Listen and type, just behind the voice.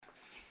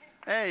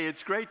Hey,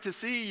 it's great to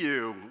see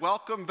you.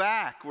 Welcome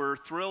back. We're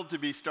thrilled to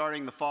be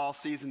starting the fall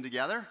season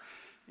together.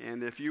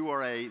 And if you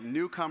are a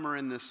newcomer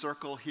in this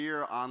circle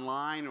here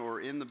online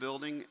or in the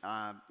building,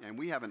 and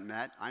we haven't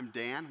met, I'm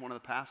Dan, one of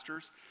the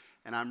pastors,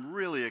 and I'm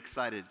really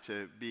excited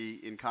to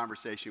be in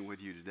conversation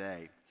with you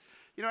today.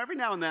 You know, every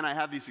now and then I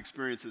have these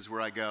experiences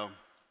where I go,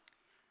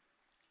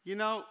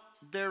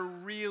 there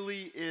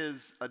really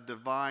is a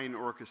divine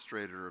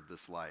orchestrator of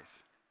this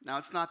life. Now,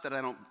 it's not that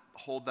I don't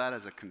hold that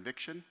as a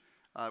conviction.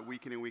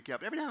 Week in and week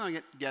out. Every now and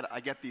then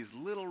I get these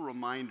little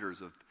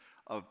reminders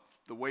of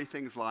the way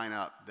things line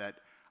up that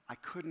I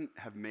couldn't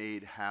have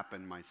made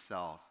happen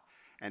myself.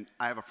 And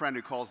I have a friend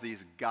who calls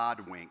these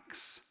God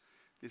winks.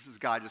 This is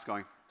God just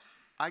going,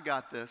 I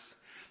got this.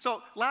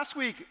 So last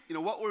week,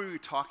 what were we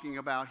talking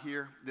about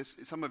here?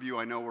 Some of you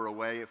I know were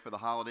away for the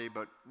holiday,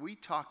 but we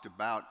talked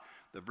about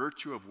the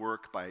virtue of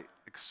work by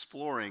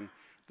exploring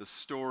the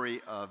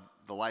story of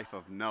the life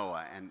of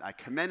Noah, and I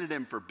commended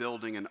him for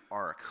building an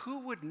ark. Who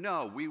would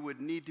know we would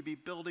need to be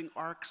building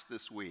arks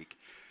this week,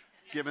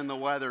 given the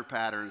weather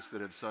patterns that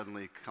have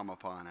suddenly come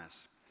upon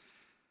us?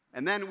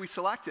 And then we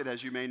selected,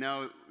 as you may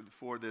know,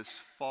 for this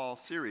fall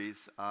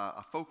series,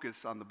 a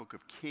focus on the book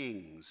of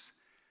Kings.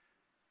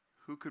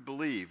 Who could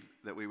believe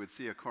that we would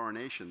see a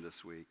coronation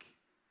this week,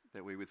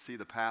 that we would see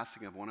the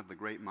passing of one of the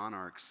great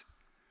monarchs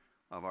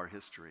of our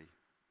history?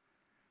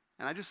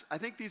 And I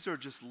think these are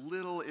just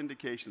little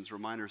indications,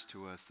 reminders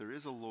to us. There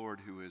is a Lord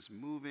who is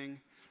moving,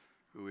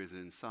 who is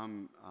in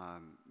some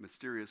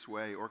mysterious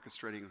way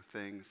orchestrating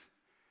things.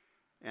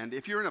 And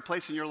if you're in a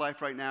place in your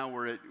life right now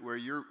where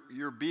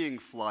you're being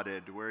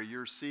flooded, where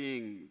you're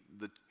seeing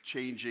the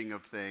changing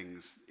of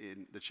things,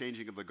 in the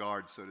changing of the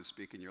guard, so to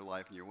speak, in your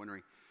life, and you're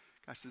wondering,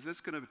 gosh, is this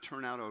going to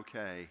turn out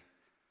okay?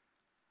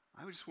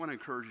 I just want to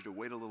encourage you to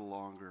wait a little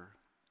longer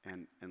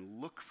and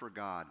look for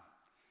God,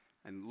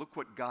 and look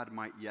what God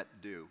might yet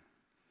do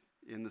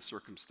in the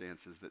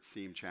circumstances that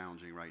seem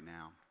challenging right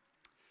now.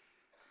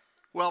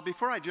 Well,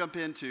 before I jump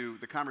into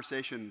the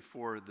conversation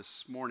for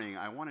this morning,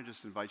 I want to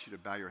just invite you to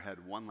bow your head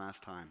one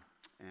last time,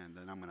 and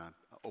then I'm going to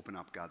open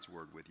up God's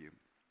Word with you.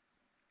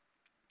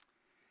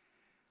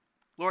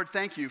 Lord,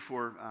 thank you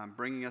for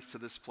bringing us to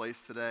this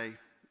place today.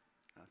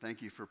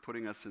 Thank you for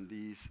putting us in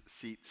these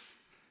seats.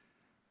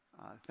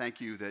 Thank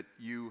you that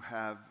you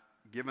have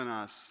given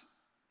us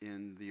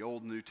in the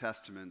Old and New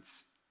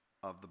Testaments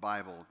of the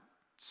Bible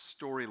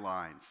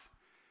storylines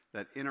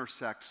that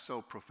intersect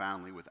so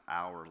profoundly with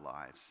our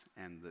lives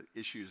and the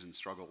issues and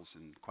struggles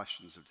and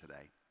questions of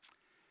today.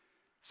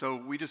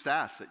 So we just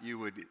ask that you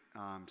would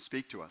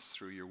speak to us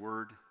through your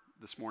word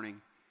this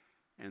morning,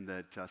 and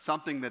that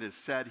something that is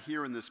said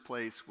here in this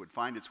place would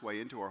find its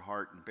way into our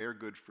heart and bear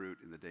good fruit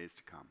in the days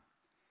to come.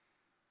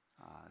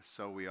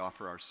 So we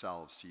offer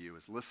ourselves to you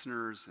as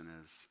listeners and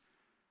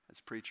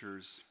as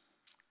preachers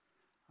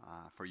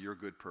for your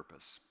good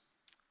purpose.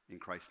 In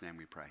Christ's name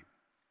we pray.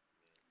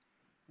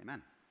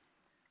 Amen.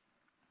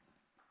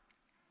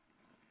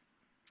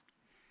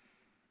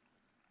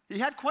 He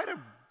had quite a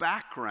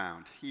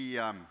background. He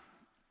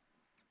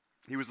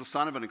was the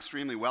son of an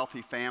extremely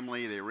wealthy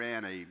family. They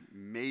ran a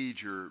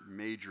major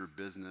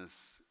business.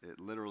 It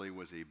literally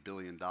was a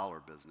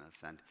billion-dollar business.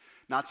 And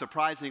not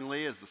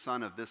surprisingly, as the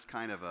son of this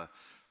kind of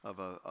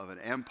an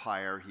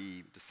empire,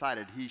 he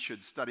decided he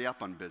should study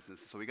up on business.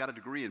 So he got a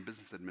degree in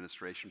business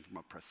administration from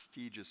a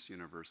prestigious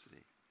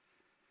university.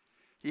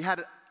 He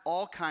had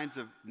all kinds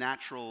of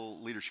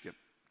natural leadership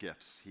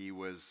gifts. He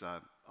was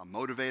a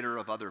motivator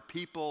of other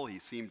people. He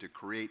seemed to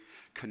create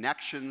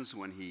connections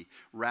when he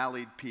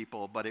rallied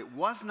people. But it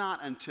was not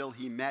until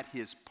he met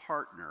his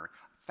partner,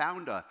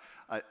 found a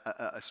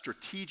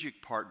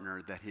strategic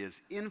partner, that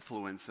his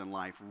influence in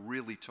life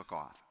really took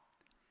off.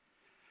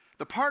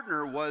 The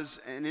partner was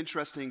an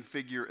interesting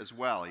figure as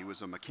well. He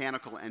was a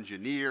mechanical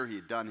engineer. He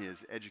had done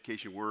his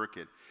education work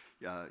at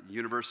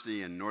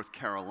university in North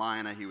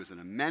Carolina. He was an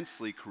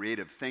immensely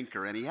creative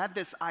thinker, and he had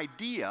this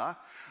idea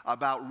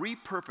about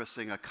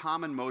repurposing a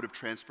common mode of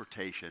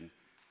transportation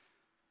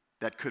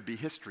that could be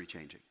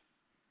history-changing.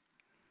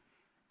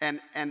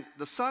 And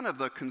the son of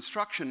the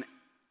construction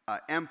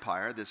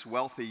empire, this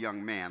wealthy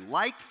young man,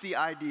 liked the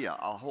idea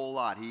a whole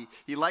lot.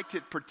 He liked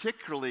it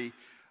particularly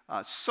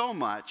so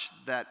much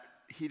that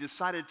he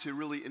decided to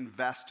really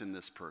invest in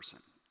this person.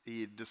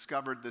 He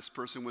discovered this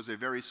person was a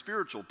very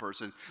spiritual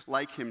person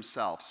like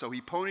himself. So he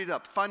ponied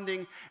up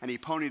funding and he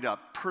ponied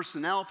up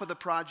personnel for the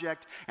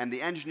project, and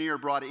the engineer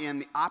brought in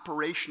the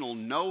operational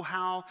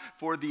know-how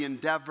for the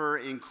endeavor,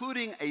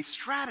 including a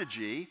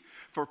strategy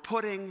for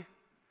putting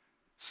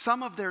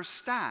some of their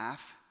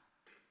staff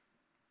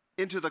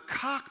into the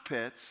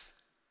cockpits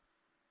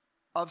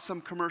of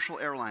some commercial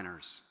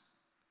airliners.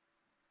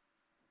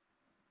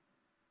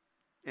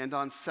 And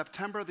on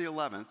September the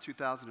 11th,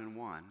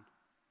 2001,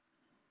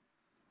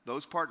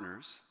 those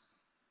partners,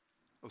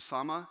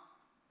 Osama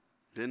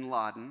bin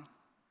Laden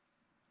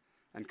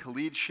and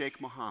Khalid Sheikh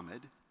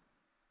Mohammed,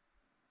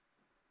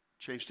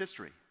 changed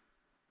history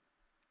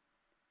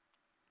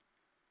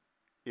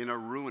in a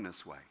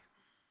ruinous way.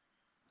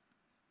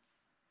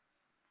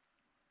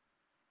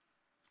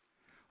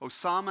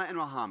 Osama and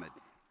Muhammad,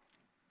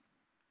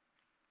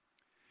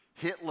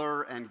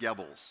 Hitler and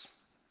Goebbels,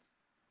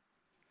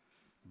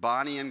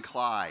 Bonnie and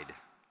Clyde,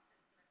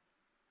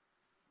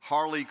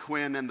 Harley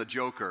Quinn and the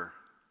Joker.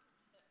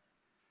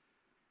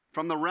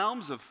 From the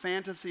realms of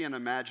fantasy and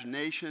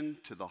imagination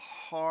to the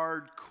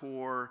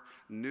hardcore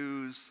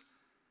news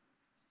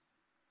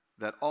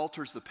that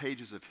alters the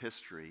pages of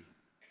history,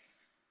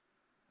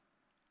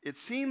 it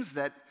seems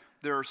that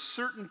there are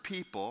certain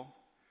people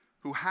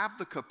who have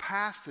the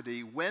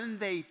capacity, when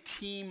they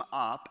team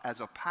up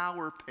as a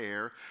power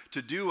pair, to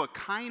do a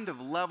kind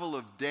of level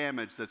of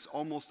damage that's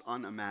almost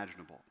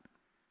unimaginable.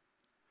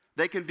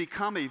 They can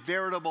become a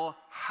veritable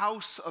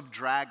house of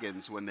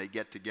dragons when they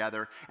get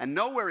together, and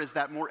nowhere is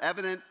that more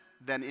evident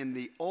than in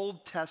the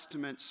Old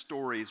Testament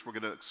stories we're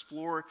going to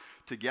explore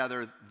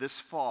together this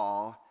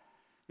fall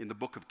in the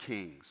book of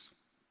Kings.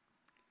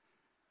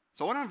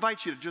 So I want to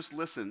invite you to just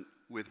listen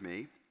with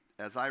me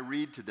as I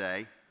read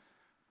today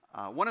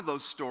one of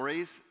those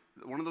stories,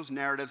 one of those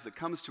narratives that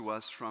comes to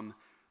us from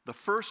the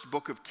first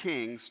book of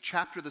Kings,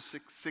 chapter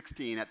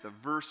 16, at the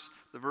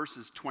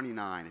verses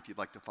 29, if you'd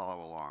like to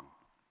follow along.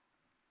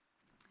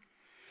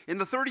 In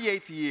the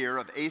 38th year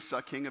of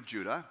Asa, king of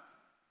Judah,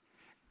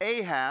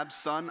 Ahab,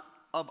 son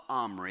of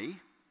Omri,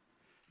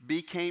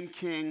 became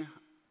king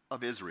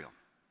of Israel.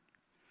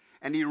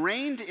 And he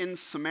reigned in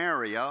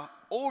Samaria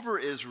over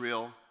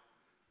Israel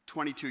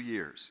 22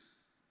 years.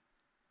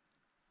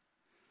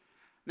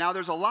 Now,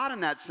 there's a lot in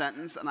that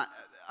sentence, and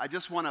I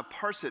just want to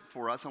parse it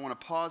for us. I want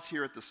to pause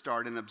here at the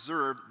start and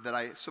observe that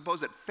I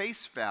suppose at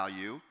face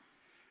value,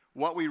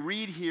 what we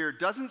read here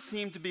doesn't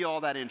seem to be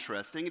all that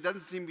interesting. It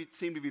doesn't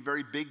seem to be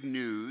very big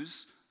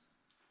news.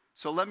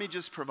 So let me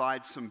just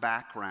provide some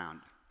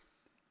background.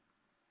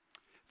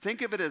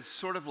 Think of it as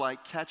sort of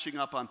like catching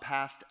up on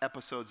past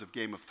episodes of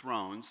Game of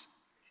Thrones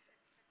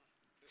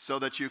so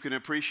that you can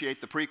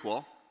appreciate the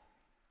prequel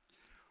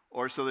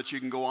or so that you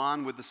can go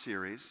on with the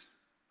series.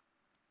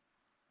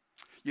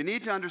 You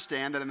need to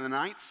understand that in the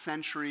 9th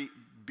century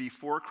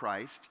before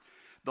Christ,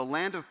 the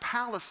land of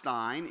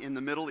Palestine in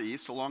the Middle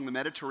East along the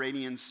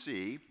Mediterranean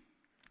Sea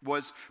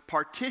was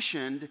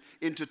partitioned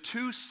into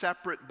two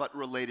separate but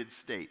related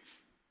states.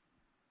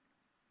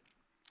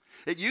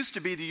 It used to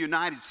be the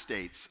United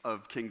States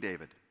of King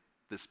David,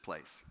 this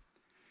place.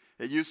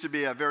 It used to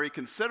be a very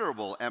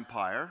considerable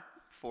empire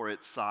for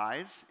its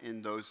size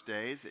in those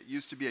days. It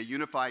used to be a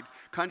unified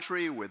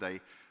country with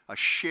a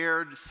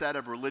shared set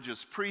of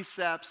religious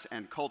precepts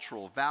and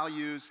cultural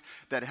values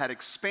that had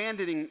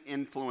expanded in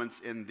influence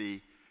in the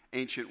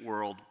ancient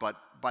world. But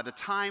by the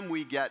time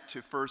we get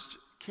to 1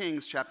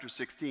 Kings chapter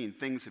 16,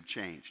 things have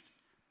changed.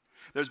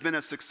 There's been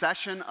a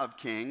succession of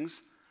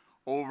kings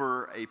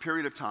over a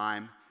period of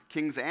time,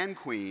 kings and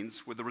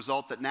queens, with the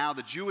result that now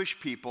the Jewish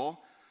people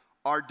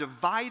are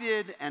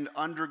divided and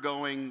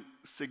undergoing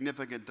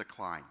significant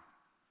decline.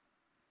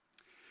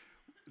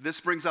 This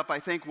brings up, I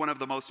think, one of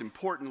the most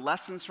important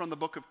lessons from the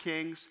book of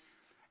Kings,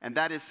 and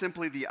that is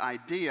simply the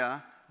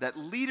idea that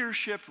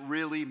leadership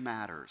really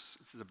matters.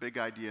 This is a big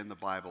idea in the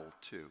Bible,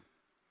 too.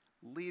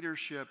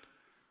 Leadership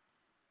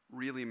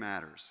really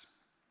matters.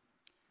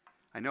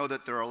 I know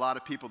that there are a lot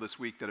of people this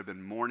week that have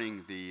been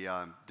mourning the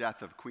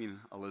death of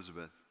Queen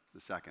Elizabeth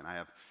II. I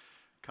have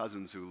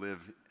cousins who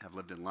have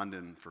lived in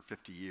London for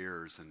 50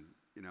 years, and,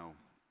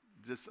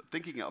 just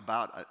thinking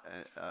about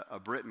a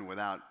Britain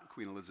without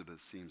Queen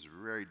Elizabeth seems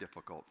very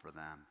difficult for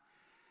them.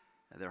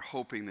 And they're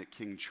hoping that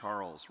King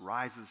Charles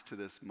rises to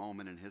this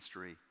moment in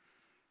history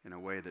in a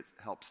way that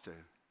helps to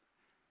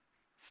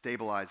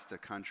stabilize the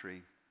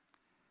country.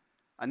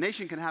 A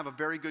nation can have a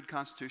very good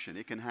constitution.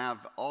 It can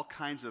have all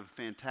kinds of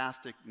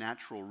fantastic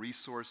natural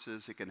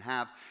resources. It can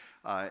have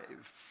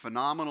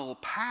phenomenal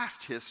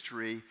past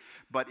history.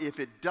 But if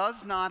it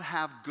does not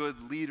have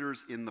good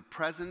leaders in the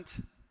present,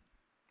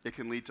 it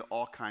can lead to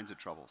all kinds of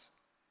troubles.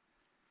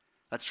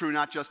 That's true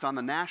not just on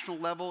the national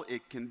level,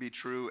 it can be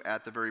true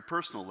at the very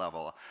personal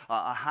level.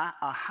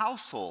 A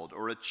household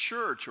or a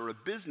church or a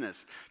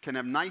business can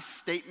have nice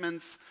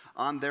statements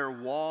on their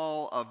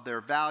wall of their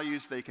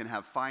values. They can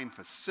have fine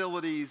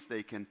facilities.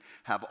 They can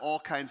have all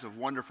kinds of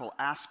wonderful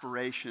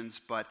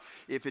aspirations. But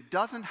if it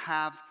doesn't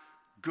have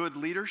good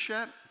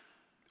leadership,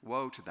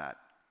 woe to that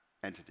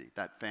entity,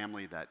 that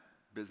family, that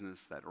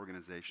business, that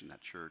organization,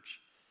 that church.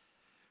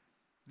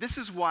 This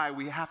is why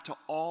we have to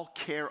all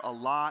care a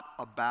lot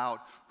about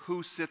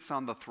who sits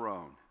on the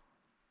throne.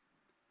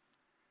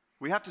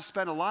 We have to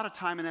spend a lot of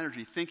time and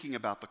energy thinking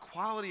about the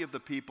quality of the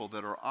people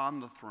that are on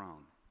the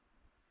throne.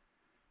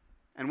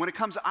 And when it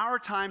comes our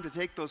time to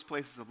take those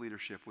places of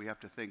leadership, we have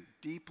to think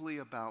deeply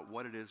about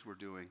what it is we're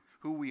doing,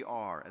 who we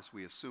are as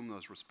we assume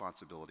those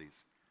responsibilities.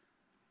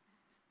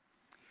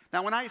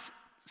 Now, when I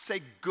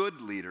say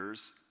good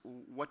leaders,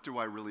 what do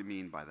I really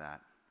mean by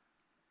that?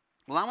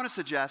 Well, I want to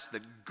suggest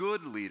that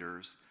good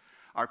leaders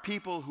are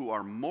people who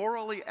are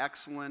morally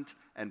excellent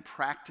and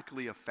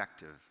practically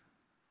effective,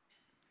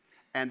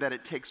 and that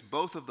it takes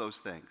both of those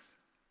things.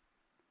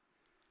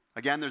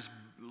 Again, there's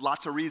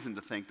lots of reason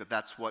to think that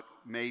that's what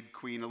made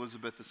Queen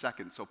Elizabeth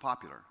II so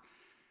popular.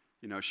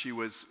 You know, she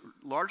was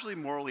largely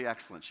morally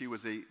excellent. She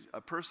was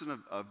a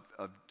person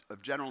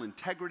of general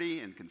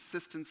integrity and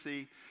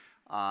consistency,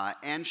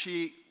 and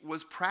she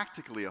was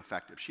practically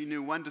effective. She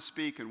knew when to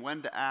speak and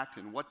when to act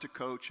and what to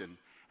coach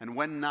and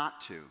when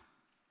not to.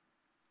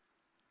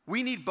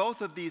 We need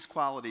both of these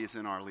qualities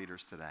in our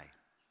leaders today.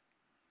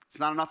 It's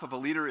not enough if a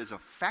leader is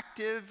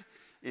effective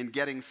in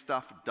getting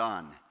stuff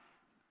done,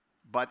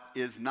 but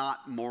is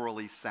not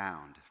morally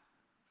sound.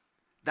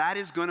 That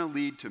is going to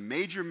lead to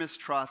major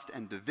mistrust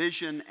and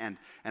division and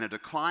a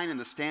decline in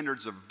the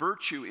standards of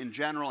virtue in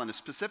general and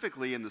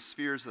specifically in the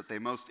spheres that they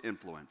most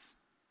influence.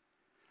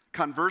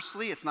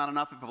 Conversely, it's not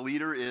enough if a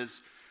leader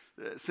is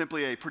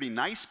simply a pretty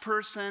nice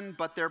person,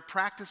 but their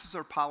practices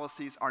or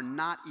policies are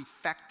not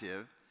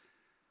effective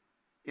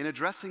in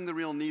addressing the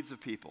real needs of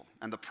people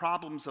and the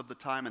problems of the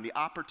time and the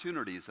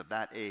opportunities of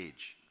that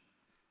age.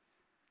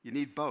 You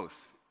need both,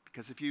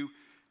 because if you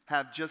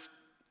have just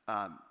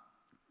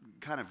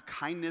kind of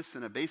kindness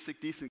and a basic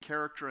decent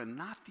character and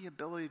not the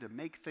ability to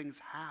make things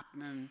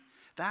happen,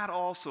 that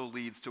also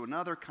leads to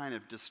another kind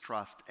of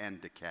distrust and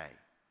decay.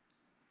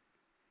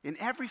 In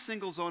every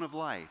single zone of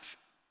life,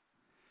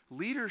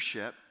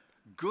 leadership,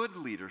 good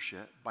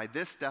leadership, by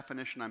this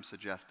definition I'm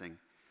suggesting,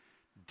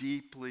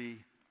 deeply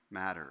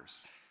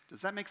matters. Does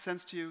that make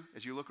sense to you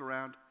as you look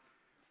around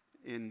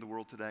in the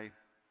world today?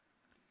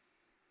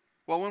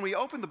 Well, when we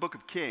open the book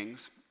of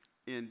Kings,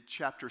 in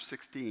chapter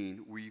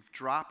 16, we've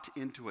dropped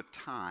into a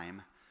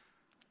time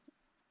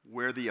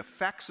where the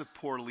effects of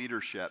poor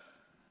leadership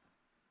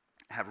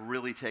have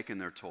really taken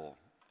their toll.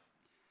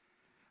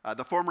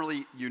 The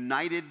formerly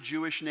united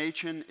Jewish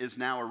nation is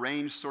now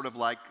arranged sort of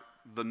like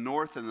the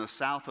north and the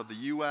south of the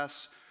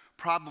U.S.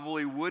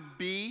 probably would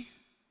be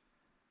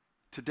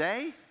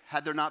today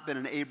had there not been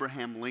an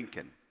Abraham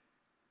Lincoln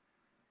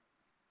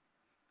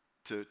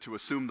to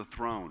assume the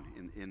throne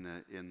in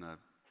the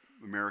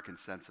American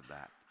sense of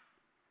that.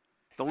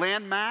 The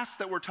land mass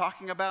that we're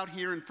talking about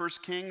here in 1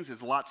 Kings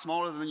is a lot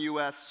smaller than the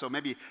U.S., so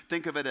maybe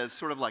think of it as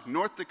sort of like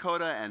North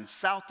Dakota and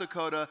South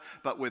Dakota,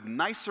 but with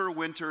nicer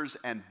winters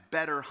and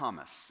better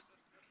hummus.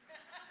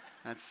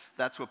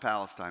 That's what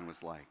Palestine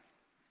was like.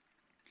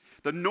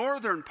 The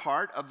northern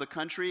part of the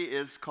country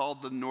is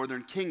called the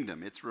Northern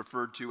Kingdom. It's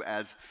referred to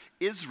as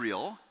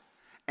Israel,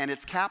 and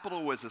its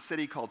capital was a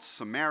city called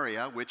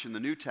Samaria, which in the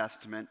New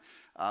Testament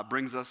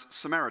brings us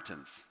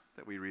Samaritans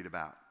that we read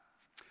about.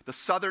 The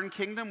southern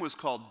kingdom was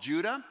called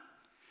Judah,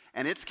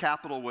 and its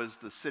capital was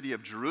the city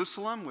of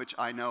Jerusalem, which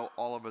I know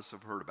all of us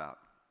have heard about.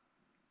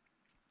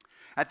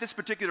 At this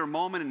particular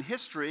moment in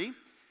history,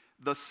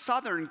 the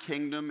southern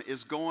kingdom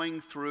is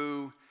going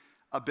through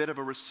a bit of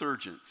a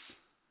resurgence.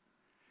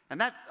 And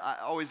that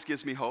always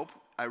gives me hope.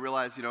 I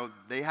realize,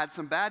 they had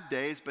some bad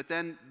days, but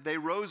then they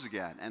rose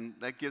again. And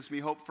that gives me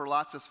hope for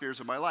lots of spheres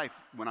of my life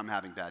when I'm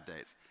having bad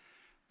days.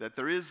 That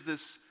there is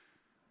this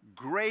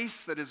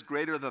grace that is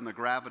greater than the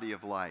gravity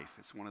of life.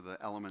 It's one of the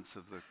elements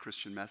of the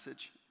Christian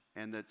message,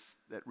 and that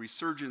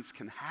resurgence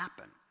can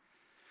happen.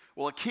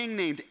 Well, a king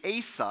named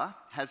Asa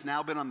has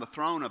now been on the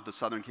throne of the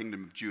southern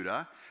kingdom of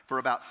Judah for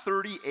about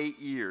 38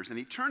 years, and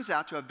he turns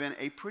out to have been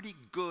a pretty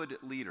good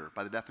leader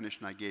by the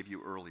definition I gave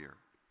you earlier.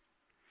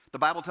 The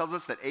Bible tells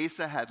us that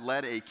Asa had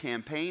led a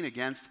campaign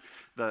against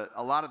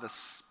a lot of the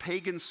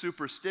pagan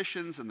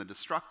superstitions and the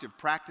destructive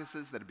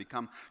practices that had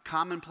become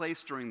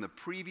commonplace during the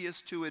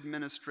previous two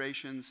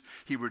administrations.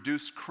 He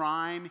reduced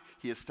crime.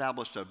 He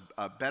established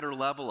a better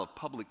level of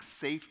public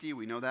safety.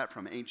 We know that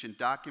from ancient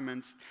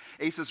documents.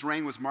 Asa's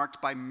reign was marked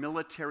by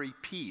military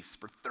peace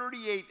for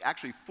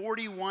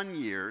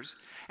 41 years,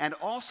 and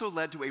also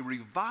led to a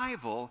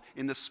revival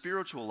in the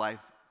spiritual life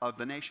of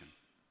the nation.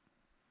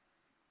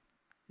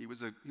 He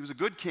was a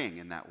good king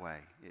in that way.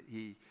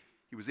 He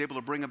was able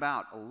to bring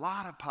about a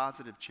lot of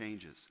positive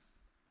changes.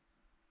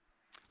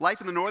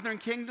 Life in the northern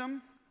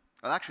kingdom,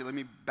 well, actually, let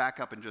me back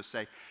up and just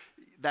say,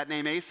 that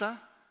name Asa,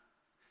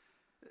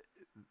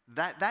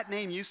 that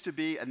name used to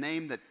be a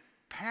name that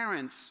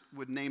parents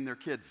would name their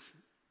kids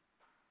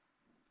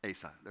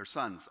Asa, their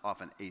sons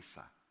often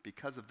Asa,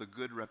 because of the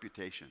good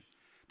reputation.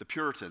 The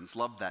Puritans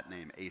loved that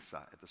name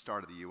Asa at the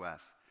start of the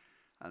U.S.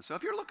 So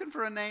if you're looking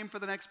for a name for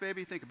the next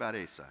baby, think about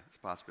Asa. It's a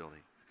possibility.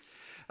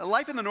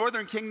 Life in the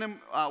northern kingdom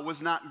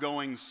was not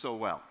going so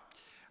well.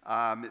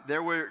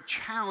 There were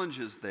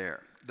challenges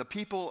there. The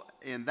people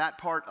in that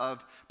part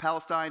of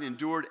Palestine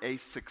endured a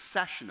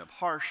succession of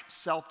harsh,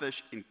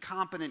 selfish,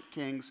 incompetent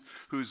kings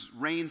whose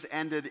reigns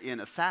ended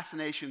in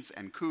assassinations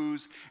and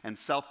coups and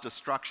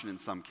self-destruction in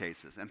some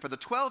cases. And for the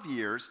 12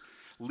 years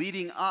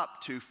leading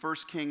up to 1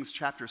 Kings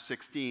chapter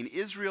 16,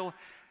 Israel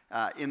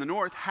in the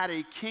north had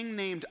a king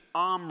named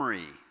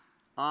Omri.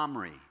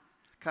 Omri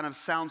kind of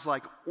sounds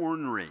like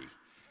ornery,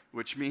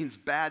 which means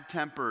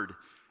bad-tempered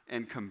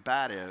and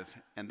combative,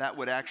 and that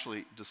would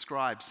actually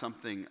describe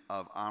something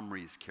of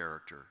Omri's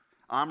character.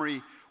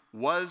 Omri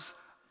was,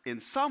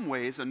 in some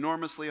ways,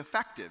 enormously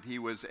effective. He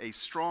was a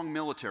strong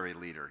military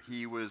leader.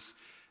 He was,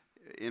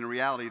 in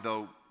reality,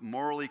 though,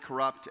 morally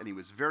corrupt, and he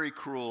was very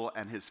cruel,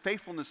 and his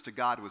faithfulness to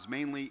God was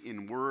mainly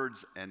in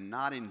words and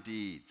not in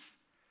deeds.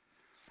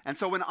 And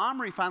so when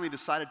Omri finally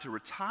decided to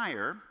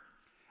retire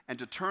and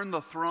to turn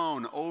the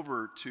throne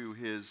over to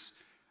his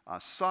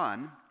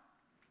son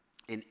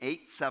in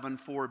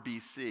 874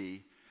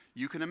 BC,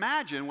 you can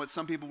imagine what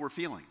some people were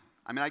feeling.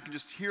 I mean, I can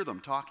just hear them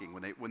talking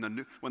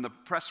when the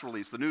press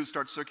release, the news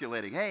starts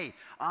circulating. Hey,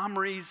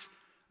 Omri's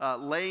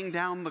laying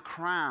down the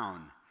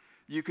crown.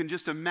 You can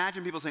just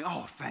imagine people saying,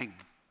 oh, thank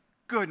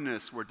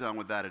goodness we're done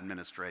with that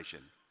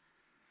administration.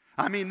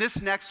 I mean,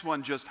 this next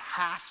one just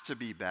has to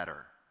be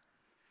better.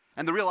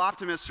 And the real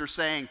optimists are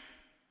saying,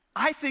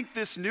 I think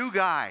this new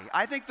guy,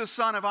 I think the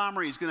son of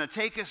Omri is going to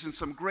take us in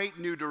some great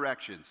new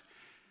directions.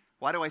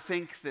 Why do I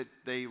think that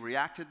they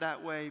reacted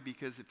that way?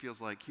 Because it feels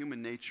like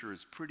human nature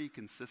is pretty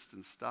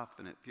consistent stuff,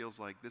 and it feels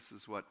like this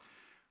is what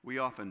we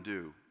often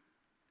do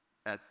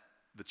at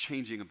the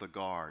changing of the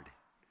guard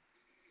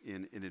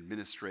in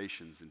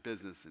administrations, in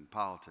business, in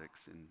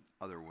politics, in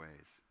other ways.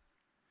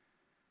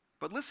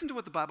 But listen to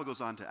what the Bible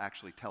goes on to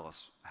actually tell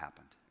us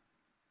happened.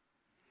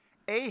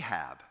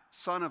 Ahab,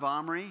 son of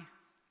Omri,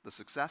 the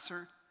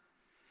successor,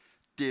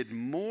 did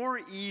more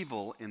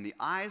evil in the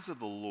eyes of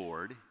the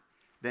Lord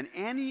than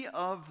any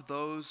of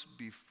those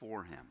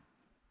before him.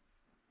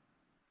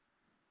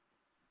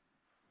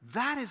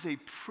 That is a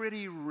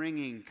pretty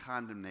ringing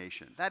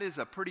condemnation. That is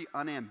a pretty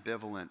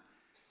unambivalent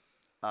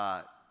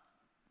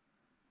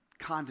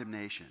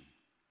condemnation.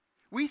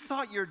 We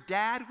thought your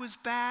dad was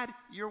bad,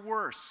 you're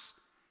worse.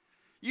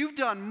 You've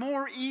done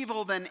more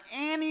evil than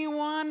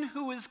anyone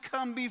who has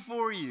come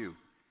before you.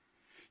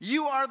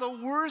 You are the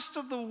worst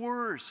of the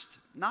worst.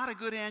 Not a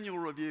good annual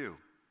review.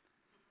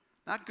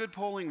 Not good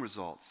polling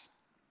results.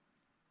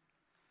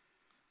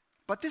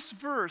 But this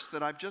verse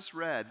that I've just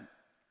read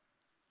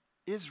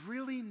is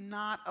really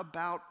not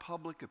about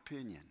public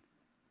opinion.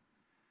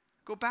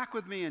 Go back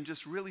with me and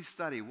just really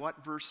study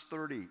what verse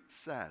 30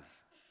 says.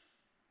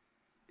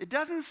 It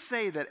doesn't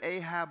say that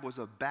Ahab was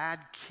a bad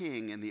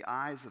king in the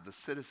eyes of the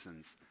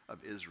citizens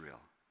of Israel.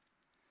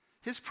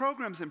 His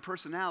programs and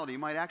personality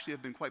might actually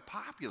have been quite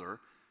popular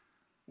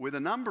with a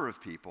number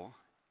of people.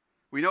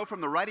 We know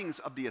from the writings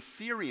of the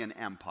Assyrian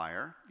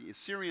Empire, the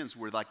Assyrians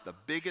were like the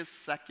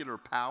biggest secular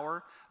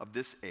power of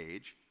this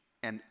age,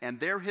 and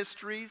their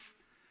histories,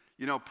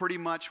 pretty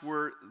much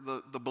were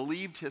the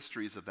believed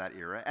histories of that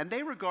era, and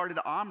they regarded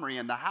Omri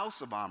and the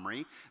house of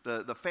Omri,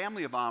 the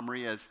family of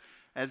Omri,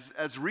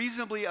 as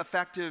reasonably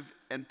effective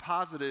and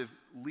positive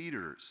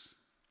leaders.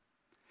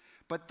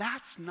 But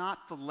that's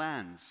not the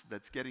lens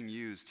that's getting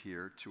used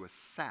here to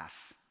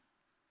assess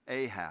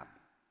Ahab.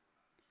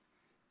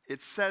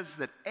 It says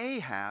that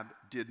Ahab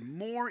did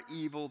more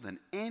evil than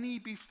any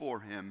before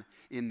him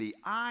in the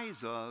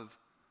eyes of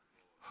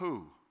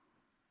who?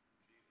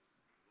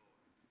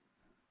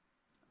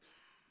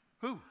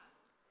 Who?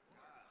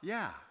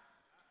 Yeah,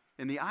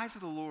 in the eyes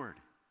of the Lord.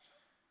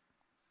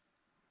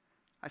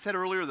 I said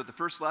earlier that the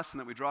first lesson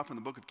that we draw from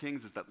the book of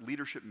Kings is that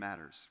leadership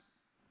matters.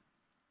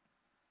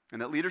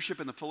 And that leadership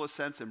in the fullest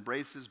sense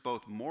embraces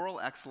both moral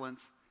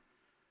excellence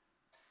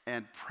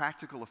and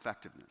practical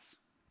effectiveness.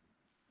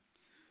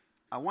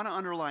 I want to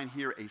underline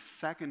here a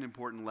second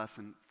important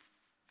lesson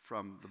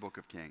from the book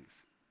of Kings.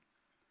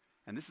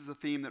 And this is a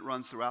theme that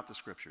runs throughout the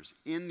scriptures.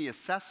 In the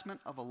assessment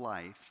of a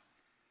life,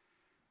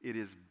 it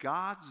is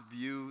God's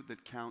view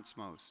that counts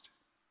most.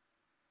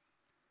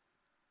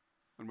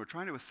 When we're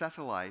trying to assess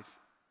a life,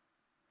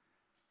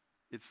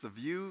 it's the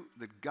view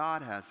that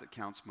God has that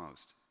counts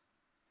most.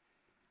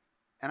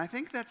 And I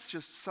think that's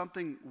just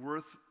something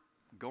worth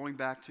going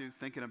back to,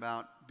 thinking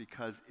about,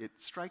 because it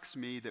strikes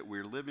me that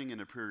we're living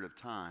in a period of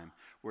time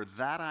where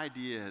that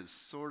idea has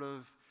sort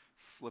of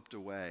slipped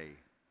away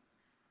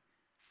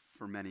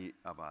for many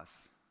of us,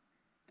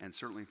 and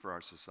certainly for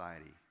our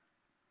society.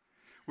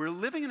 We're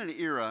living in an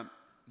era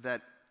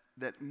that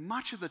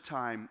much of the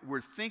time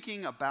we're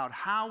thinking about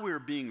how we're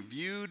being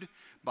viewed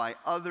by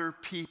other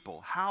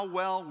people, how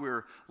well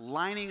we're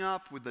lining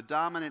up with the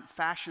dominant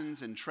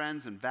fashions and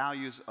trends and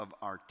values of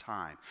our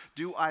time.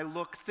 Do I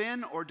look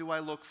thin or do I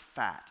look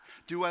fat?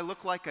 Do I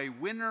look like a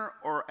winner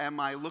or am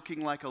I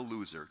looking like a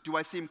loser? Do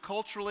I seem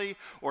culturally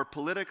or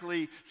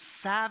politically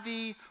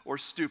savvy or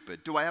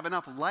stupid? Do I have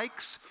enough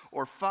likes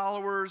or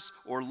followers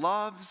or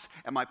loves?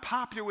 Am I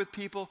popular with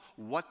people?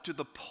 What do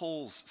the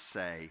polls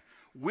say?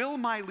 Will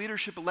my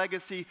leadership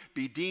legacy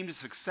be deemed a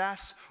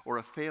success or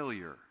a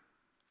failure?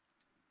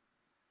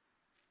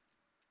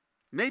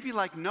 Maybe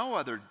like no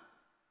other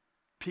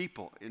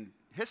people in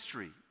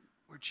history,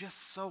 we're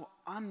just so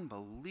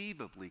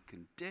unbelievably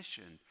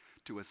conditioned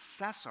to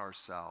assess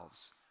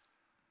ourselves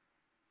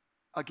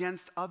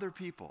against other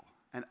people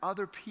and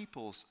other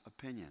people's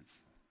opinions.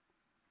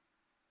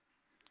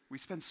 We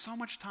spend so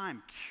much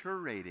time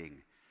curating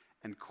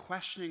and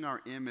questioning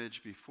our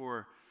image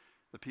before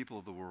the people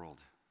of the world.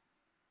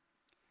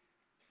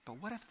 But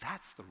what if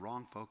that's the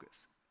wrong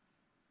focus?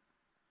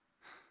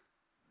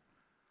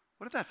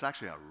 What if that's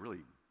actually a really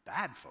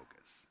bad focus?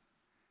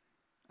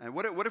 And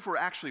what if we're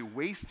actually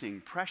wasting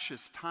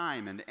precious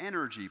time and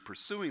energy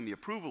pursuing the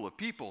approval of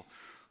people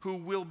who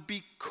will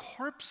be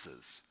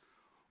corpses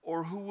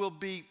or who will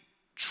be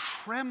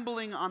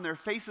trembling on their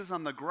faces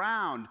on the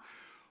ground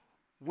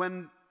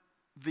when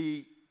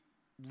the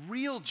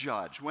real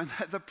judge, when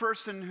the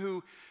person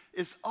who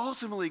is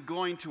ultimately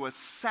going to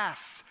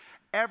assess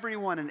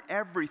everyone and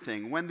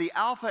everything, when the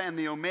Alpha and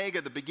the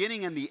Omega, the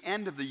beginning and the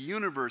end of the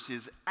universe,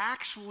 is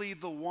actually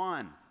the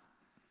one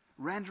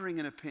rendering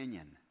an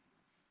opinion.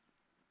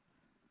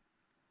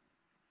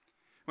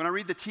 When I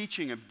read the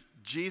teaching of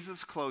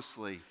Jesus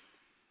closely,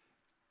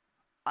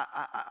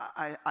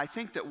 I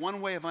think that one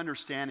way of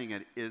understanding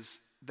it is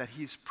that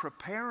he's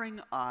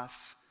preparing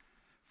us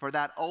for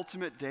that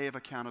ultimate day of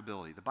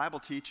accountability. The Bible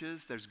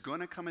teaches there's going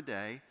to come a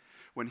day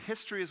when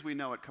history as we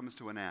know it comes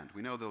to an end.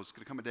 We know there's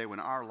going to come a day when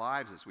our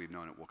lives as we've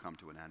known it will come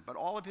to an end, but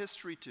all of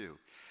history too.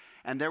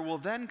 And there will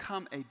then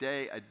come a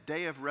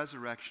day of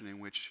resurrection in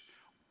which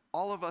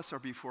all of us are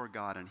before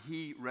God and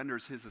he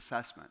renders his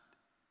assessment.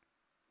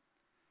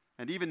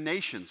 And even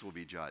nations will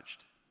be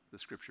judged, the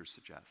scriptures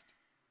suggest.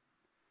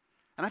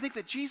 And I think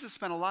that Jesus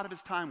spent a lot of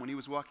his time when he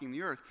was walking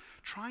the earth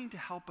trying to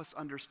help us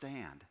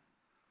understand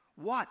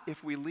what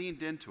if we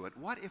leaned into it,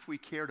 what if we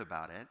cared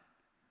about it,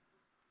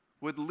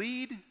 would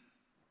lead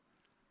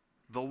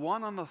the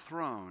one on the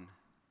throne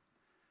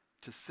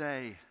to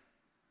say,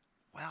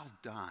 well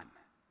done.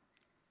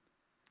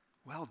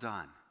 Well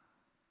done.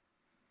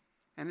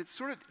 And it's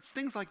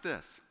things like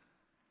this.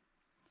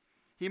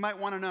 He might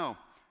want to know,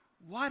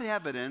 what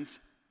evidence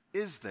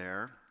is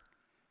there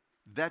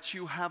that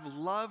you have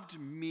loved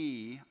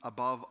me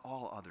above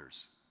all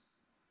others?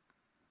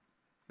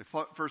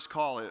 The first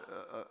call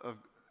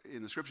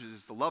in the scriptures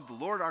is to love the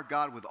Lord our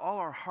God with all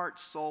our heart,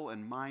 soul,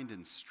 and mind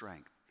and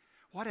strength.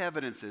 What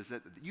evidence is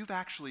it that you've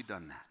actually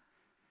done that?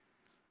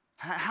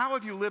 How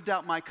have you lived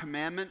out my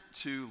commandment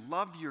to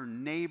love your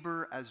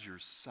neighbor as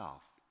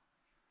yourself?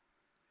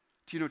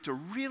 To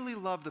really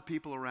love the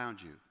people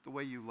around you the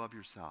way you love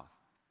yourself.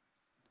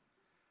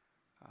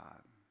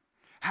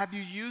 Have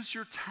you used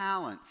your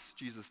talents,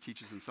 Jesus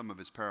teaches in some of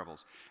his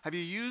parables. Have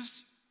you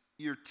used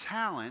your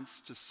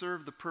talents to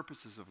serve the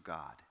purposes of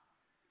God?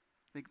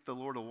 I think the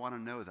Lord will want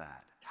to know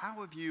that.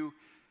 How have you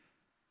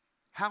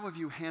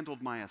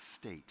handled my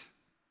estate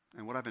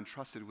and what I've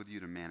entrusted with you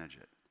to manage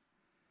it?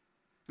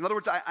 In other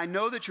words, I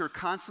know that you're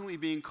constantly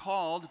being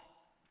called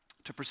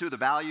to pursue the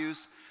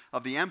values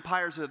of the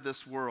empires of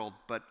this world,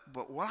 but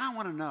what I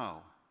want to know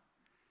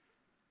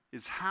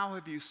is how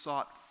have you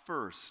sought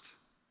first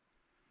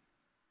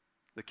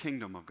the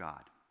kingdom of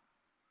God?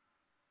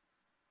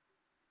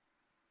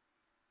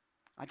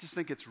 I just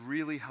think it's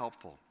really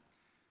helpful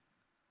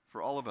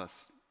for all of us,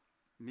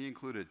 me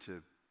included,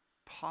 to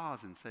pause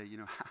and say,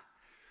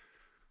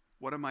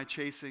 what am I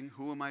chasing?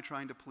 Who am I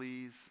trying to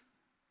please?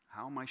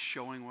 How am I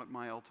showing what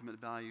my ultimate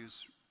values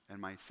and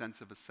my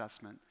sense of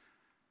assessment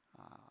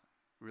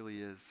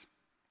really is?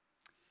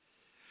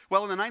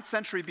 Well, in the 9th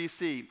century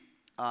BC,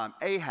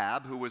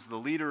 Ahab, who was the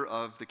leader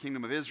of the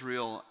kingdom of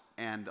Israel,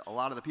 and a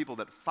lot of the people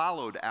that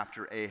followed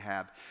after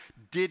Ahab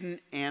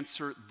didn't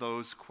answer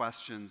those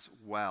questions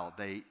well.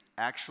 They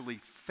actually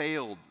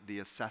failed the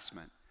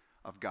assessment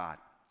of God.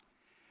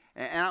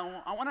 And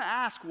I want to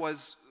ask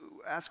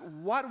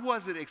what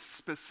was it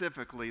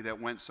specifically that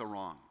went so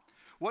wrong?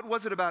 What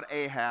was it about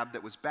Ahab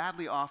that was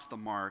badly off the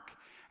mark?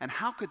 And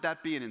how could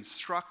that be an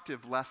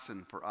instructive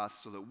lesson for us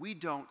so that we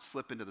don't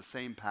slip into the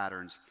same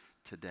patterns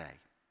today?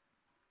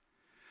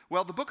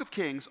 Well, the book of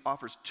Kings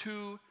offers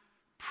two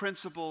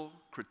principal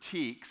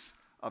critiques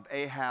of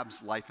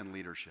Ahab's life and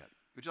leadership.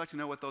 Would you like to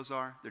know what those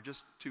are? They're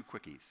just two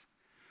quickies.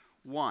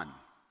 One,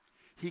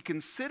 he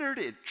considered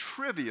it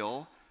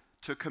trivial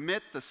to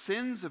commit the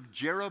sins of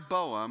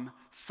Jeroboam,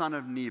 son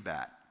of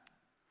Nebat.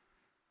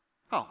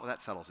 Oh, well,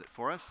 that settles it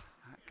for us.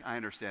 I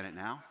understand it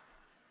now.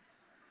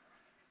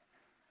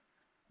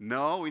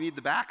 No, we need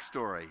the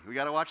backstory. We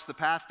got to watch the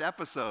past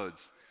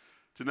episodes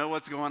to know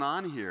what's going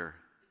on here.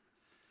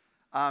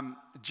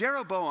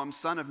 Jeroboam,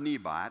 son of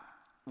Nebat,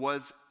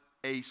 was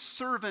a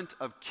servant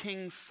of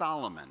King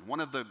Solomon, one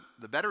of the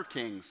better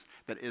kings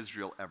that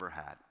Israel ever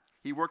had.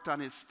 He worked on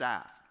his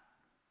staff.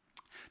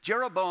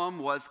 Jeroboam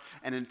was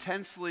an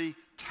intensely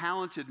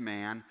talented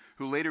man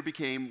who later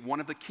became one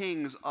of the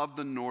kings of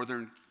the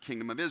northern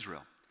kingdom of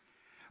Israel.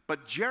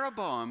 But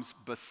Jeroboam's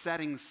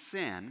besetting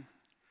sin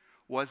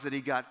was that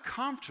he got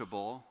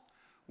comfortable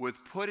with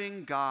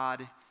putting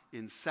God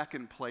in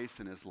second place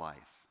in his life.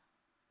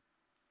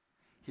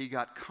 He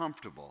got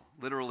comfortable.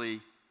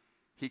 Literally,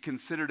 he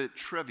considered it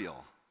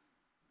trivial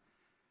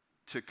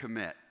to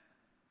commit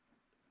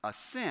a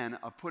sin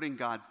of putting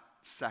God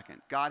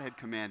second. God had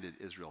commanded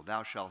Israel,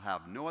 "Thou shalt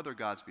have no other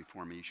gods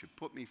before me. You should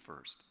put me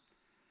first."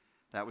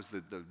 That was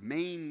the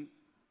main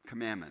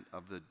commandment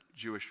of the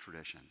Jewish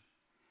tradition.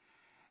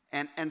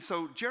 And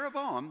so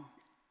Jeroboam,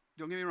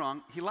 don't get me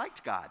wrong, he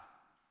liked God.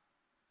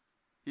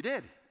 He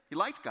did. He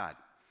liked God.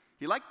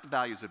 He liked the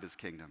values of his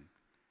kingdom.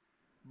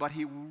 But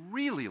he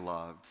really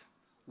loved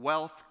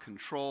wealth,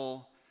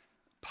 control,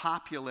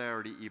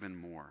 popularity even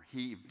more.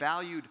 He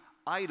valued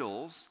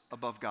idols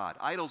above God.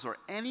 Idols are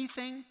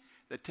anything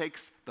that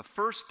takes the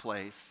first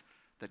place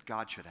that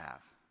God should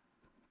have.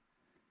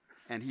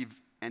 And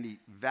he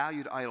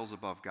valued idols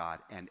above God.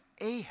 And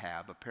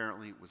Ahab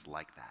apparently was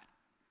like that.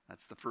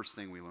 That's the first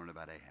thing we learn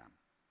about Ahab.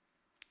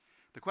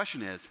 The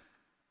question is,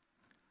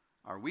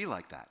 are we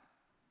like that?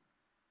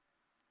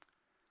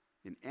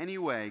 In any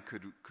way,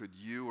 could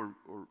you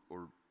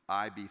or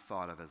I be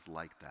thought of as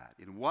like that?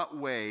 In what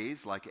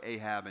ways, like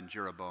Ahab and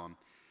Jeroboam,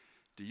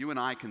 do you and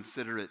I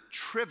consider it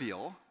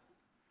trivial,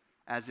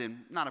 as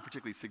in not a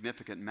particularly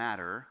significant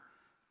matter,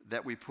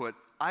 that we put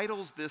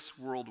idols this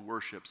world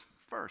worships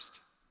first,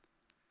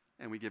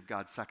 and we give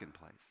God second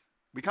place?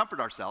 We comfort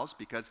ourselves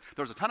because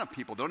there's a ton of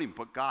people who don't even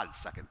put God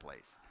second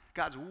place.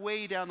 God's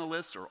way down the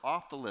list or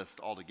off the list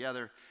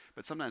altogether,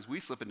 but sometimes we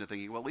slip into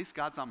thinking, well, at least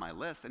God's on my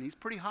list, and he's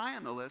pretty high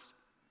on the list.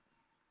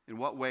 In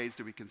what ways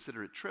do we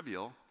consider it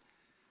trivial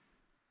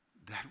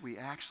that we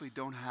actually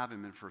don't have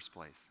him in first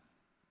place?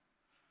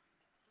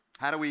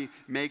 How do we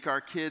make our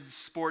kids'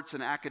 sports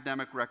and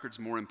academic records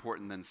more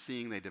important than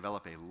seeing they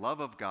develop a love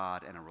of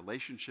God and a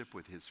relationship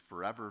with his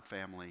forever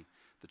family,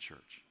 the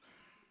church?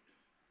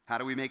 How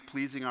do we make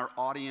pleasing our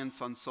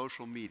audience on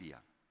social media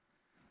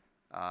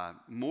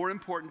more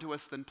important to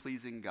us than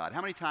pleasing God?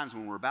 How many times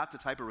when we're about to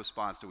type a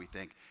response do we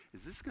think,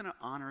 is this going to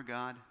honor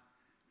God?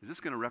 Is this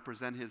going to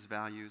represent his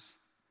values?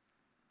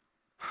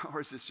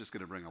 Or is this just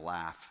going to bring a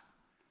laugh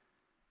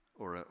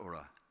or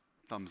a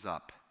thumbs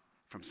up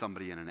from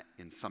somebody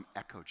in some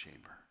echo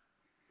chamber?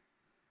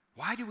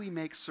 Why do we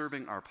make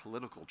serving our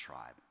political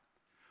tribe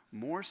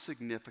more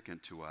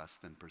significant to us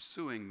than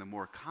pursuing the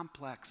more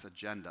complex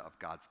agenda of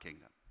God's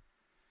kingdom?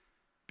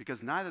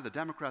 Because neither the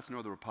Democrats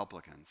nor the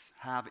Republicans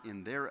have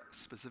in their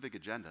specific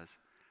agendas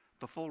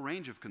the full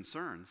range of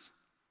concerns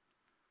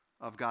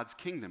of God's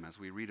kingdom as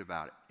we read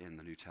about it in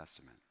the New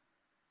Testament.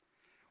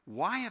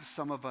 Why have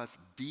some of us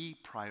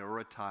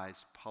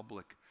deprioritized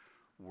public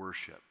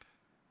worship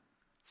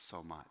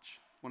so much?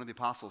 One of the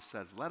apostles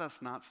says, let us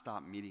not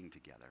stop meeting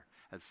together,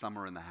 as some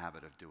are in the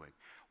habit of doing.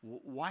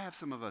 Why have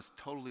some of us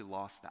totally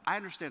lost that? I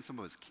understand some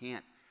of us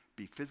can't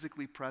be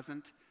physically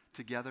present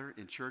together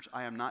in church.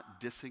 I am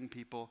not dissing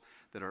people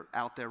that are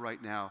out there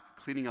right now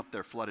cleaning up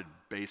their flooded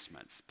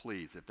basements.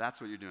 Please, if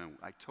that's what you're doing,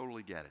 I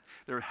totally get it.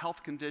 There are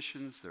health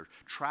conditions, there are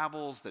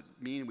travels that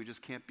mean we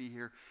just can't be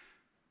here.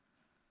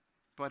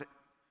 But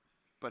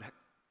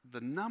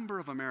the number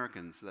of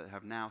Americans that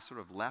have now sort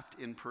of left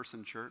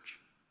in-person church,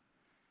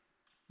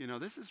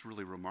 this is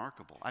really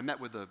remarkable. I met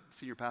with the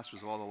senior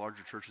pastors of all the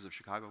larger churches of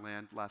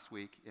Chicagoland last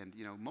week, and,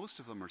 most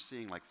of them are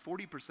seeing like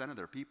 40% of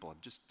their people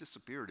have just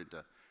disappeared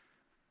into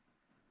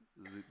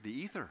the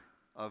ether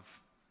of,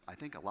 I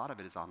think a lot of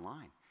it is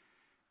online.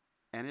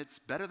 And it's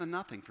better than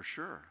nothing for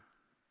sure.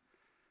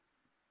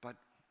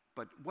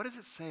 But what does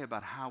it say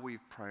about how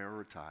we've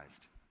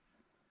prioritized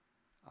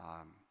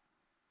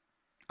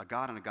a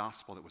God and a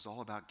gospel that was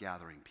all about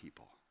gathering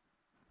people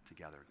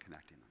together and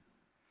connecting them?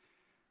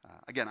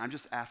 Again, I'm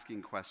just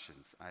asking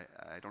questions.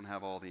 I don't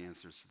have all the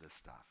answers to this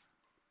stuff.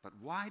 But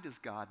why does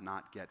God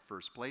not get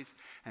first place?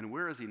 And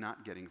where is he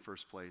not getting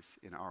first place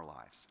in our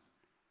lives?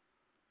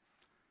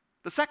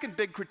 The second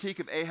big critique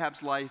of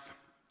Ahab's life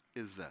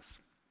is this.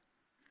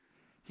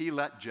 He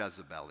let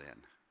Jezebel in.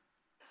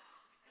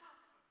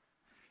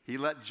 He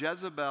let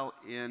Jezebel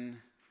in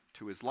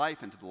to his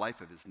life and to the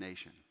life of his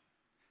nation.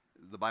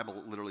 The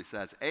Bible literally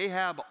says,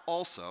 Ahab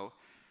also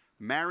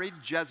married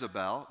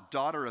Jezebel,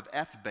 daughter of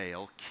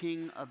Ethbaal,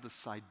 king of the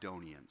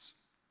Sidonians.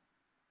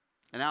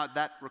 And now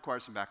that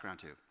requires some background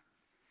too.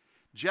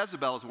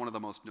 Jezebel is one of the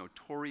most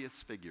notorious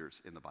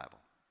figures in the Bible.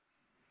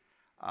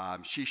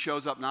 She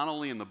shows up not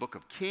only in the book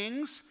of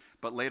Kings,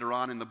 but later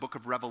on in the book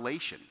of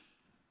Revelation.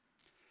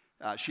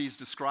 She's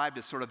described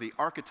as sort of the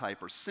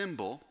archetype or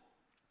symbol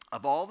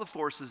of all the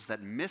forces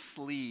that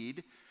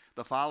mislead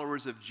the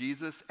followers of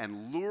Jesus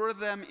and lure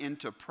them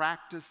into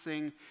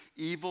practicing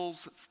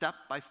evils step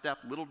by step,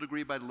 little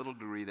degree by little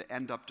degree, that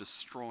end up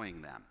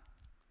destroying them,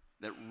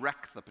 that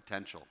wreck the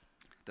potential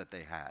that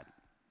they had.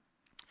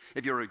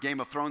 If you're a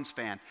Game of Thrones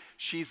fan,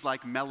 she's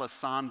like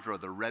Melisandre,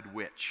 the Red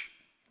Witch.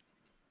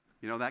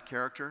 You know that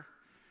character?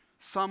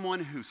 Someone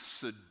who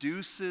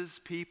seduces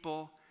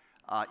people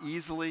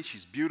easily.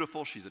 She's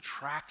beautiful, she's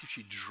attractive,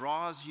 she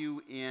draws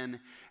you in,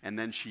 and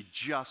then she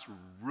just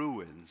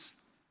ruins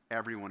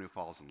everyone who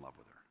falls in love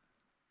with her.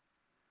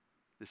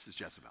 This is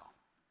Jezebel.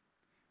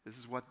 This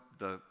is what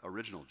the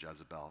original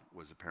Jezebel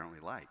was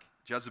apparently like.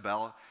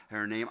 Jezebel,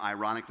 her name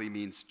ironically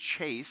means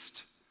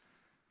chaste,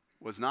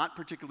 was not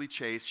particularly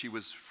chaste. She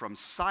was from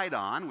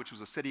Sidon, which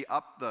was a city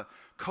up the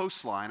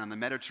coastline on the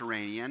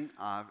Mediterranean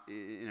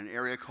in an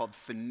area called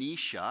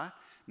Phoenicia,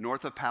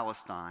 north of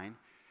Palestine.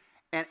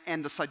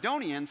 And the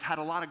Sidonians had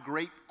a lot of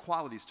great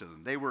qualities to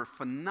them. They were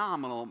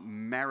phenomenal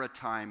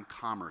maritime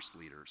commerce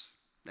leaders.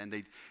 And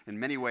they, in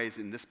many ways,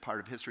 in this part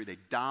of history, they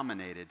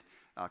dominated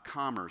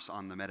commerce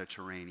on the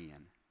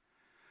Mediterranean.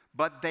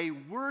 But they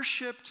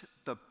worshipped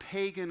the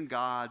pagan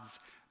gods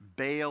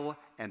Baal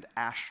and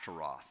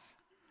Ashtaroth.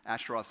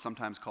 Ashtaroth,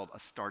 sometimes called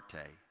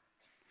Astarte.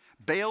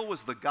 Baal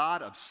was the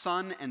god of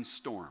sun and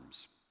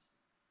storms.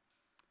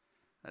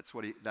 That's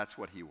what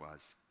he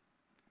was.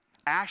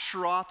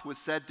 Ashtaroth was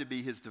said to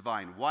be his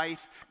divine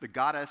wife, the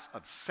goddess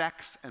of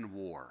sex and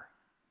war.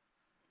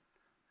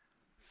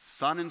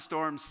 Sun and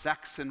storm,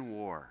 sex and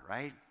war,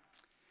 right?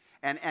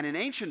 And in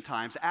ancient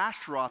times,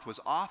 Ashtaroth was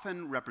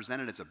often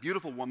represented as a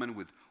beautiful woman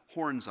with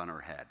horns on her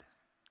head,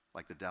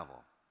 like the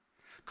devil.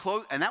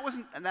 And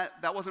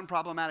that wasn't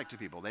problematic to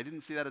people. They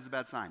didn't see that as a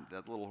bad sign,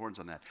 that little horns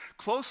on that.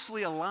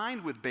 Closely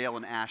aligned with Baal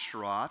and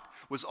Ashtaroth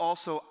was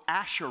also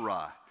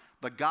Asherah,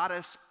 the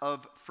goddess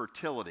of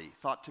fertility,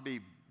 thought to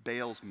be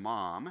Baal's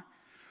mom,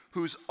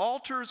 whose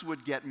altars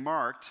would get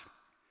marked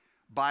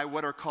by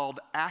what are called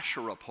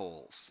Asherah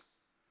poles,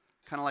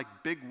 kind of like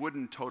big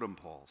wooden totem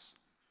poles.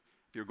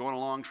 If you're going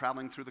along,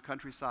 traveling through the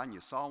countryside, and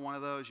you saw one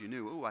of those, you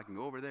knew, oh, I can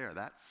go over there.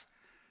 That's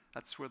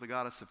where the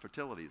goddess of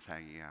fertility is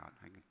hanging out.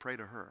 I can pray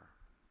to her.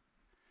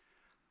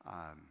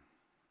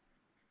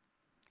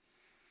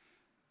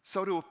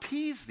 So to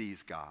appease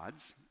these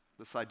gods,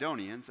 the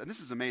Sidonians, and this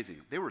is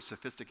amazing, they were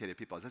sophisticated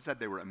people. As I said,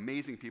 they were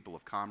amazing people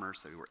of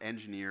commerce. They were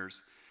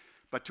engineers.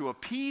 But to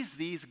appease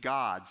these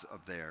gods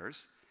of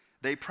theirs,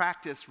 they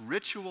practiced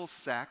ritual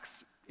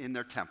sex in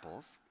their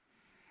temples,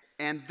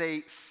 and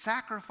they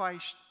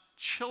sacrificed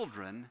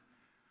children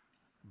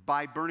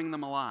by burning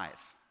them alive.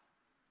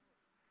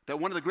 That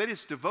one of the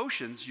greatest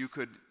devotions you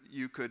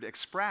could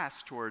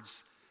express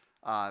towards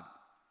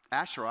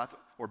Asheroth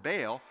or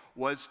Baal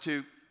was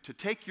to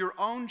take your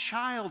own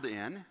child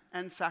in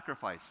and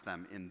sacrifice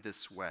them in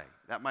this way.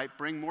 That might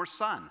bring more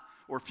sun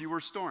or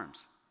fewer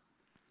storms.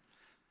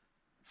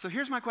 So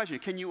here's my question.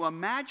 Can you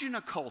imagine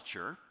a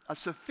culture, a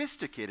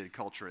sophisticated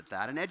culture at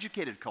that, an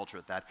educated culture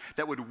at that,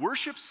 that would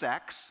worship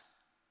sex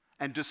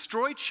and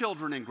destroy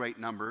children in great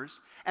numbers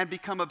and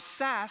become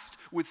obsessed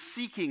with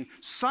seeking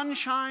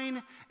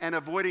sunshine and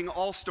avoiding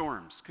all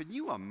storms? Could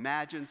you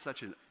imagine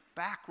such a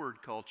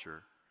backward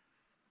culture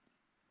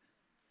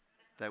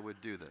that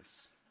would do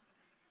this?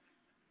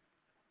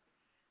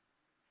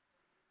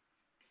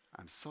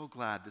 I'm so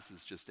glad this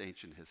is just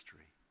ancient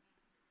history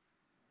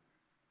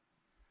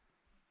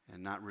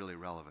and not really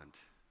relevant.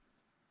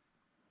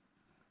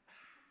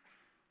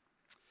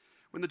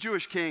 When the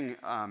Jewish king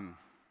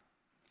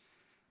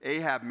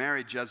Ahab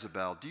married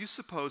Jezebel, do you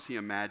suppose he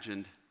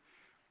imagined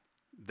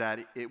that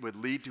it would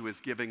lead to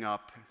his giving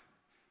up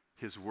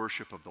his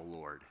worship of the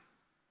Lord?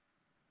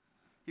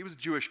 He was a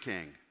Jewish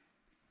king.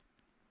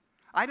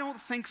 I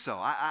don't think so.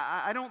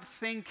 I don't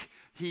think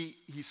he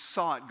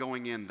saw it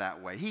going in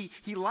that way.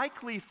 He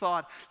likely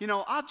thought,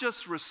 I'll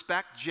just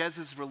respect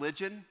Jez's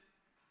religion.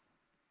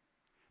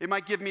 It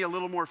might give me a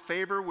little more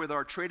favor with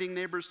our trading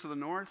neighbors to the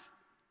north.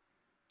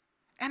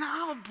 And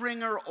I'll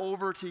bring her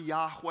over to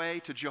Yahweh,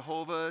 to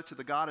Jehovah, to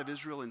the God of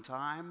Israel in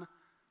time.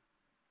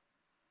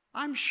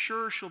 I'm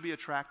sure she'll be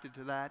attracted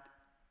to that.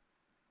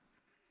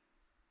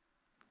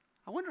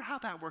 I wonder how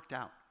that worked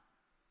out.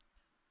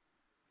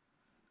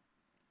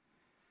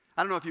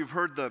 I don't know if you've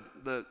heard of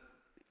the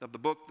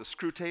book, The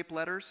Screwtape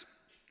Letters.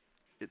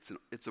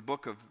 It's a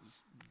book of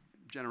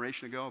a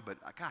generation ago, but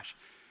gosh,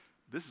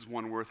 this is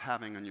one worth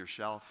having on your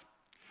shelf.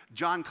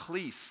 John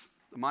Cleese,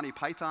 the Monty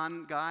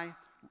Python guy,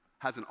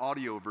 has an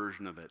audio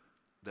version of it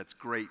that's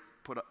great.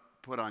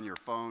 Put on your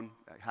phone,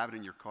 have it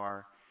in your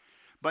car.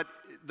 But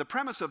the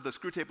premise of the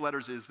Screwtape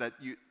Letters is that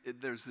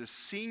there's this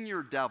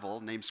senior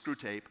devil named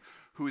Screwtape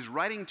who is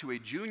writing to a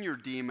junior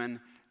demon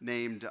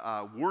named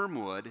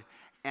Wormwood,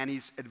 and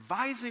he's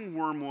advising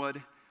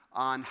Wormwood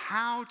on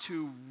how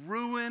to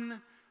ruin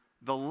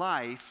the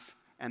life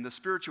and the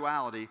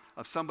spirituality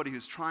of somebody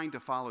who's trying to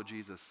follow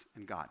Jesus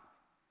and God.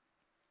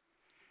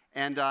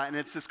 And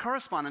it's this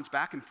correspondence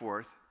back and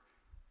forth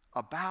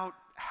about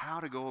how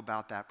to go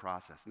about that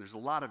process. And there's a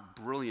lot of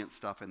brilliant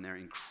stuff in there,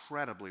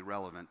 incredibly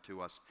relevant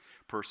to us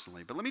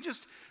personally. But let me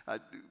just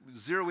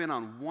zero in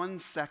on one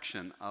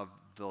section of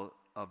the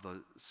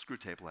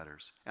Screwtape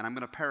Letters. And I'm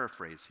going to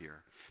paraphrase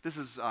here. This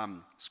is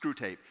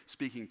Screwtape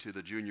speaking to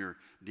the junior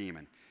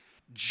demon.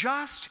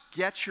 Just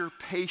get your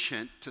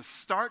patient to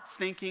start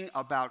thinking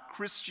about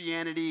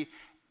Christianity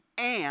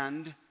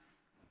and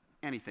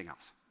anything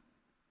else.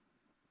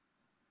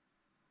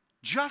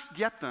 Just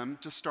get them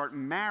to start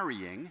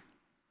marrying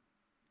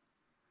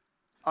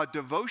a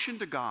devotion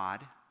to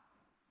God,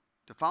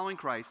 to following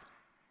Christ,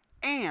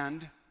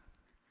 and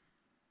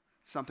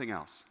something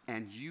else.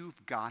 And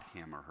you've got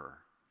him or her,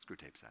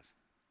 Screwtape says.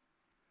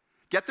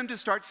 Get them to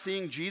start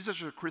seeing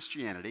Jesus or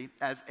Christianity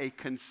as a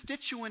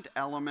constituent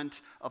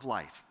element of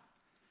life.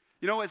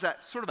 As a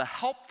sort of a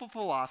helpful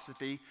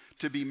philosophy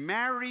to be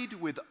married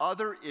with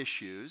other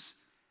issues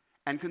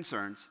and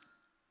concerns,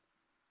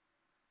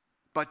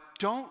 but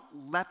don't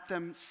let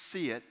them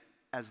see it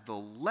as the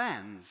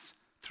lens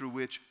through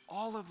which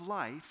all of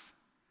life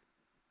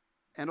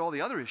and all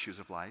the other issues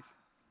of life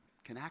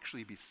can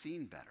actually be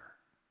seen better.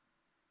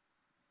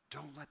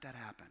 Don't let that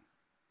happen.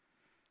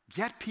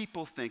 Get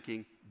people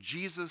thinking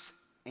Jesus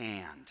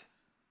and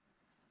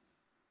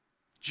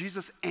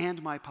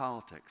my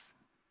politics.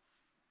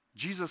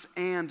 Jesus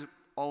and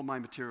all my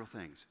material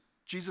things.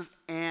 Jesus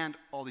and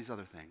all these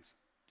other things.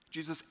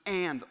 Jesus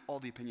and all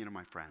the opinion of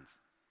my friends.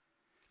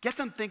 Get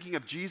them thinking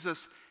of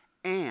Jesus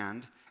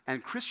and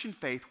Christian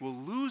faith will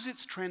lose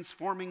its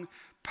transforming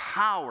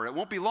power. It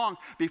won't be long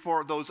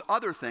before those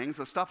other things,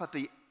 the stuff at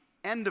the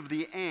end of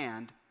the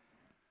and,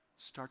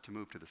 start to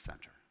move to the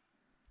center.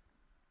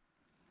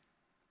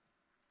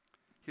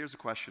 here's a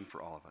question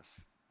for all of us.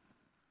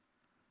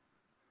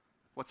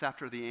 What's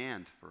after the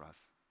and for us?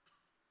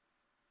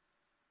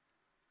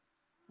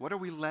 What are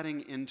we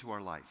letting into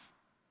our life?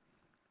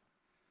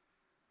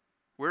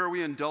 Where are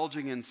we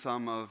indulging in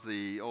some of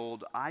the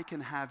old, I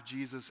can have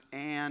Jesus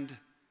and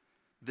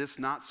this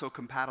not so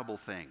compatible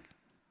thing?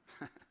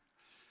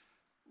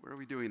 Where are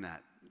we doing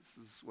that?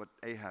 This is what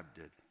Ahab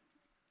did.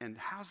 And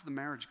how's the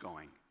marriage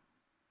going?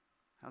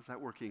 How's that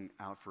working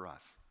out for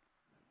us?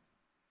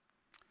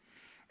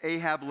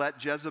 Ahab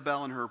let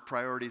Jezebel and her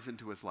priorities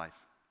into his life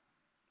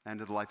and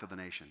to the life of the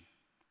nation.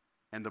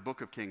 And the book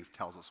of Kings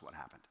tells us what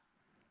happened.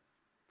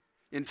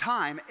 In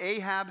time,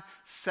 Ahab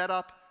set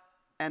up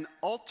an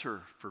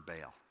altar for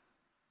Baal.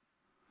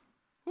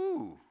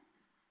 Ooh.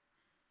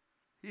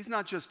 He's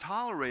not just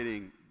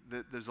tolerating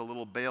that there's a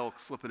little Baal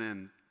slipping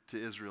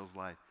into Israel's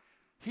life.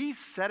 He's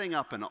setting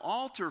up an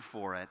altar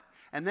for it.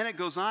 And then it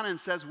goes on and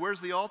says,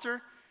 where's the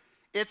altar?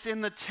 It's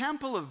in the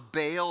temple of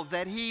Baal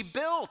that he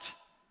built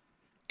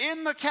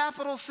in the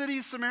capital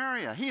city,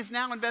 Samaria. He is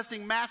now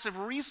investing massive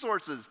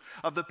resources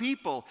of the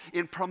people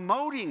in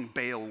promoting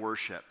Baal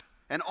worship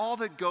and all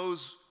that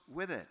goes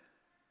with it.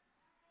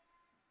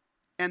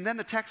 And then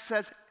the text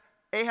says,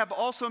 Ahab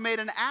also made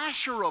an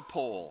Asherah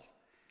pole.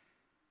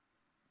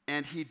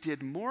 And he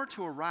did more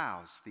to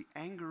arouse the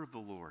anger of the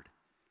Lord,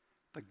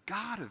 the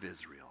God of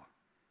Israel,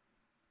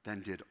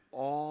 than did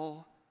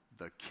all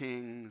the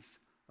kings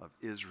of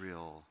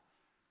Israel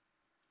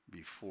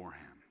before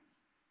him.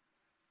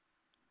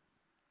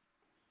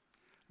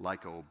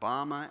 Like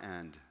Obama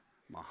and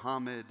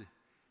Muhammad,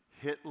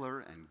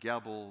 Hitler and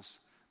Goebbels,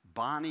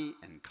 Bonnie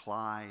and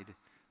Clyde,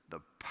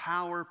 the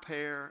power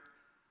pair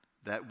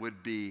that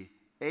would be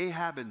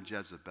Ahab and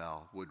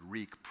Jezebel would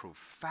wreak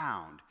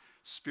profound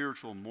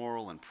spiritual,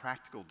 moral, and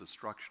practical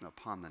destruction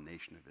upon the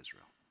nation of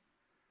Israel.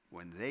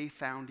 When they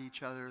found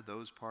each other,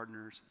 those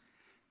partners,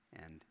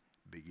 and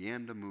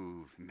began to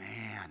move,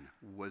 man,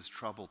 was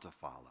trouble to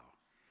follow.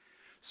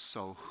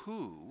 So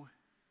who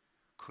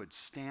could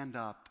stand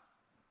up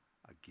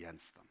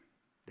against them?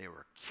 They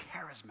were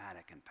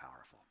charismatic and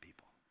powerful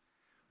people.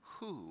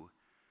 Who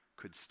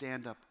could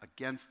stand up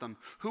against them?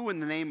 Who in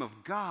the name of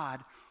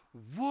God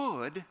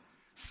would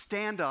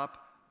stand up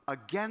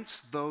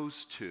against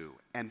those two?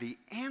 And the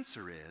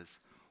answer is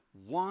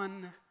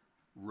one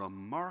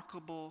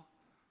remarkable,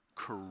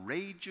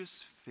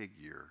 courageous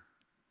figure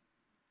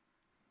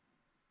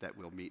that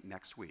we'll meet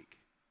next week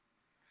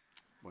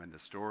when the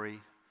story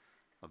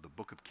of the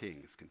Book of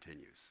Kings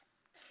continues.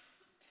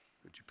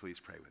 Would you please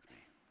pray with me?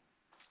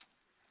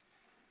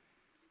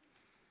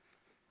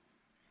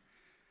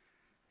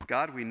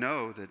 God, we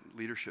know that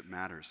leadership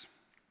matters,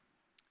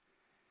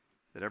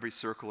 that every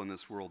circle in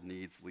this world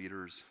needs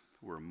leaders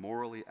who are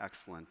morally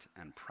excellent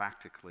and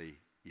practically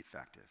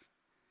effective.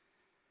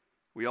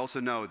 We also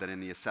know that in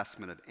the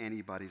assessment of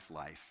anybody's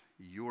life,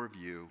 your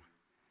view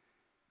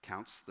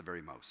counts the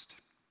very most.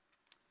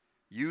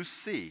 You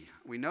see,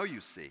 we know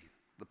you see,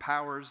 the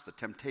powers, the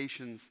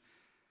temptations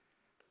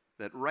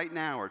that right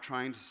now are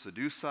trying to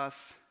seduce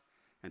us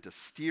and to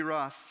steer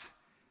us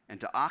and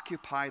to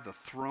occupy the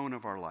throne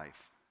of our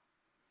life.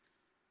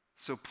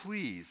 So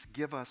please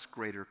give us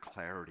greater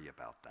clarity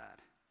about that.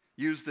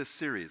 Use this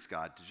series,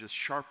 God, to just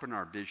sharpen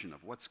our vision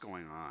of what's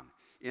going on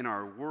in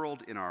our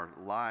world, in our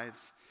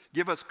lives.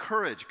 Give us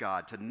courage,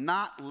 God, to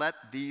not let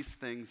these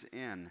things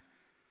in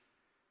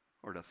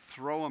or to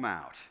throw them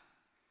out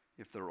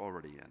if they're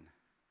already in.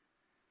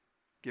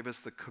 Give us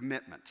the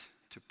commitment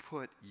to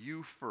put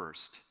you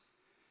first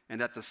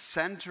and at the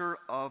center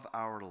of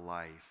our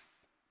life.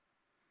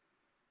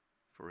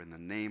 For in the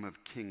name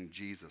of King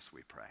Jesus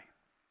we pray.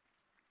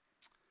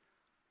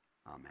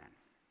 Amen.